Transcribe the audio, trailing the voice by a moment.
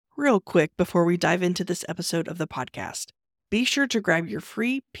real quick before we dive into this episode of the podcast. Be sure to grab your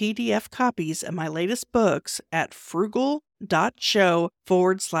free PDF copies of my latest books at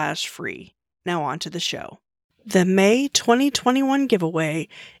frugal.show/free. Now on to the show. The May 2021 giveaway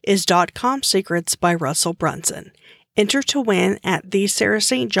is .com Secrets by Russell Brunson. Enter to win at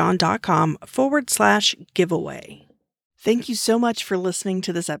thesarahstjohn.com/giveaway. Thank you so much for listening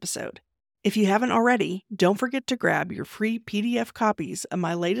to this episode. If you haven't already, don't forget to grab your free PDF copies of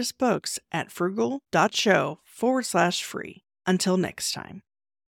my latest books at frugal.show/free. Until next time.